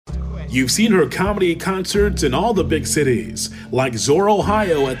You've seen her comedy concerts in all the big cities, like Zor,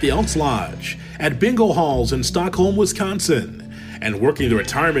 Ohio at the Elks Lodge, at bingo halls in Stockholm, Wisconsin, and working the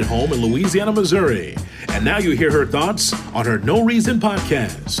retirement home in Louisiana, Missouri. And now you hear her thoughts on her No Reason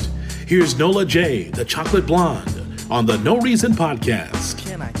podcast. Here's Nola J, the Chocolate Blonde, on the No Reason podcast.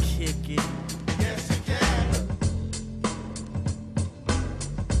 Can I kick it? Yes, you can.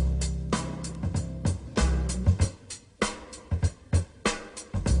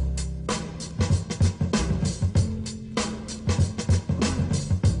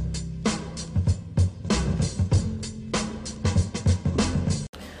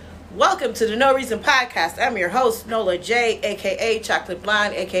 Welcome to the No Reason podcast. I'm your host, Nola J, aka Chocolate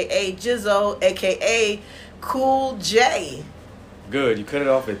Blonde, aka Jizzo, aka Cool J. Good, you cut it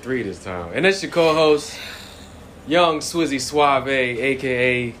off at 3 this time. And that's your co-host, Young Swizzy Suave,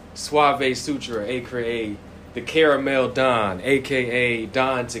 a.k.a. Suave Sutra, a.k.a. The Caramel Don, a.k.a.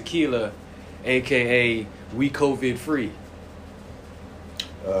 Don Tequila, a.k.a. We COVID Free.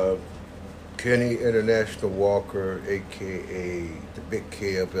 Kenny International Walker, a.k.a. the Big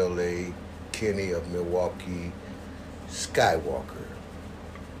K of L.A., Kenny of Milwaukee, Skywalker.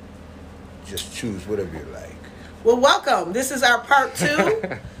 Just choose whatever you like. Well, welcome. This is our part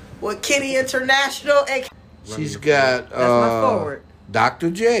 2 with Kenny International. She's got That's my forward.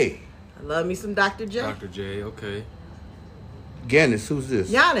 Dr. J. I love me some Dr. J. Dr. J, okay. Guinness, who's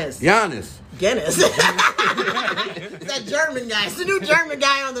this? Giannis. Guinness. It's that German guy. It's the new German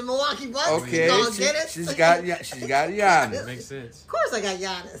guy on the Milwaukee Bucks. Okay, Guinness. she's got Giannis. Makes sense. Of course I got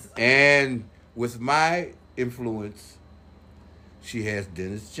Giannis. And with my influence, she has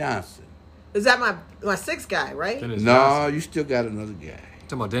Dennis Johnson. Is that my sixth guy, right? Dennis No, Johnson. you still got another guy.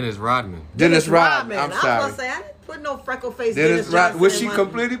 Talking about Dennis Rodman. Dennis Rodman. I'm I was sorry. going to say, I didn't put no freckle face Dennis Johnson Rodman, which in she my-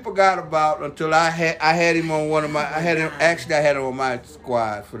 completely forgot about until I had him on one of my. I had him on my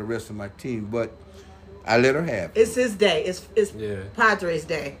squad for the rest of my team, but I let her have it. It's his day. It's Yeah. Padres'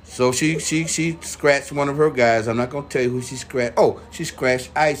 day. So she scratched one of her guys. I'm not gonna tell you who she scratched. Oh, she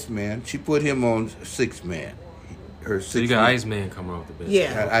scratched Iceman. She put him on 6-man. Her 6. So you got Iceman coming off the bench.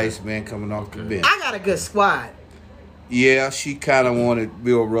 Yeah. Got Iceman coming off the bench. I got a good squad. Yeah, she kind of wanted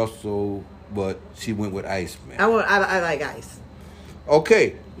Bill Russell, but she went with Iceman. I like ice.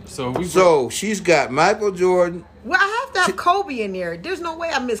 Okay, So she's got Michael Jordan. Well, I have to have Kobe in there. There's no way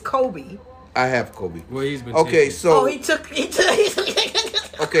I miss Kobe. I have Kobe. well, he's been Okay, taken. so He took.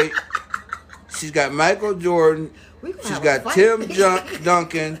 okay, she's got Michael Jordan. We gonna She's have a got fight. Tim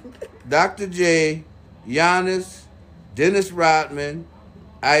Duncan, Dr. J, Giannis, Dennis Rodman,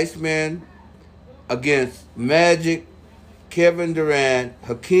 Iceman against Magic, Kevin Durant,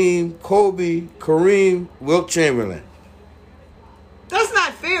 Hakeem, Kobe, Kareem, Wilt Chamberlain. That's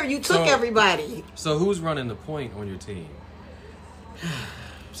not fair. You took everybody. So who's running the point on your team?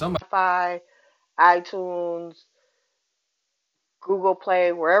 Somebody. Spotify, iTunes, Google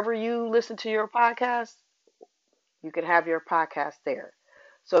Play, wherever you listen to your podcast, you can have your podcast there.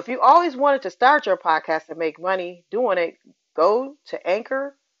 So if you always wanted to start your podcast and make money doing it, go to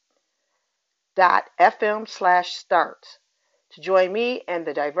anchor.fm/start to join me and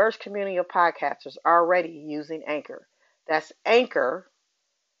the diverse community of podcasters already using Anchor. That's anchor.fm/start.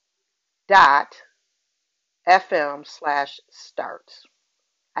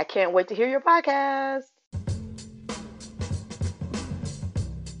 I can't wait to hear your podcast.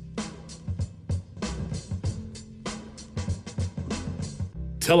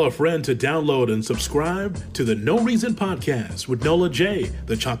 Tell a friend to download and subscribe to the No Reason podcast with Nola J,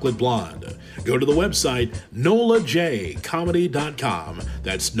 the Chocolate Blonde. Go to the website nolajcomedy.com.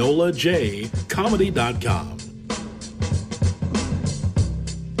 That's nolajcomedy.com.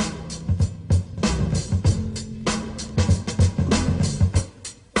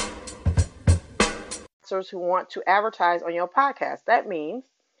 Who want to advertise on your podcast. That means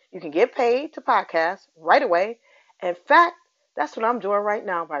you can get paid to podcast right away. In fact, that's what I'm doing right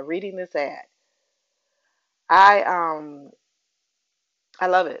now by reading this ad. I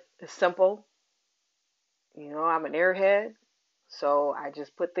love it. It's simple. You know, I'm an airhead, so I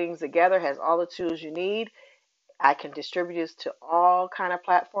just put things together. Has all the tools you need. I can distribute this to all kind of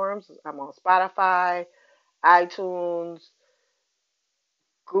platforms. I'm on Spotify, iTunes,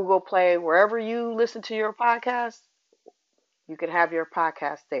 Google Play, wherever you listen to your podcast, you can have your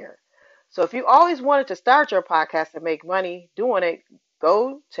podcast there. So if you always wanted to start your podcast and make money doing it,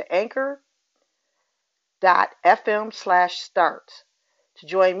 go to anchor.fm/start to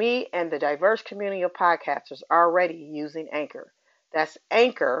join me and the diverse community of podcasters already using Anchor. That's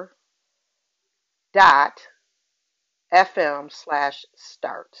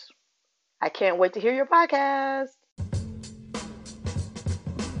anchor.fm/start. I can't wait to hear your podcast.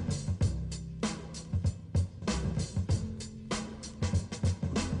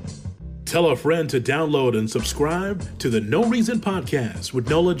 Tell a friend to download and subscribe to the No Reason Podcast with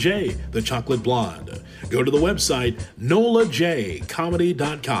Nola J, the Chocolate Blonde. Go to the website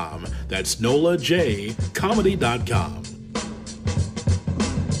nolajcomedy.com. That's nolajcomedy.com.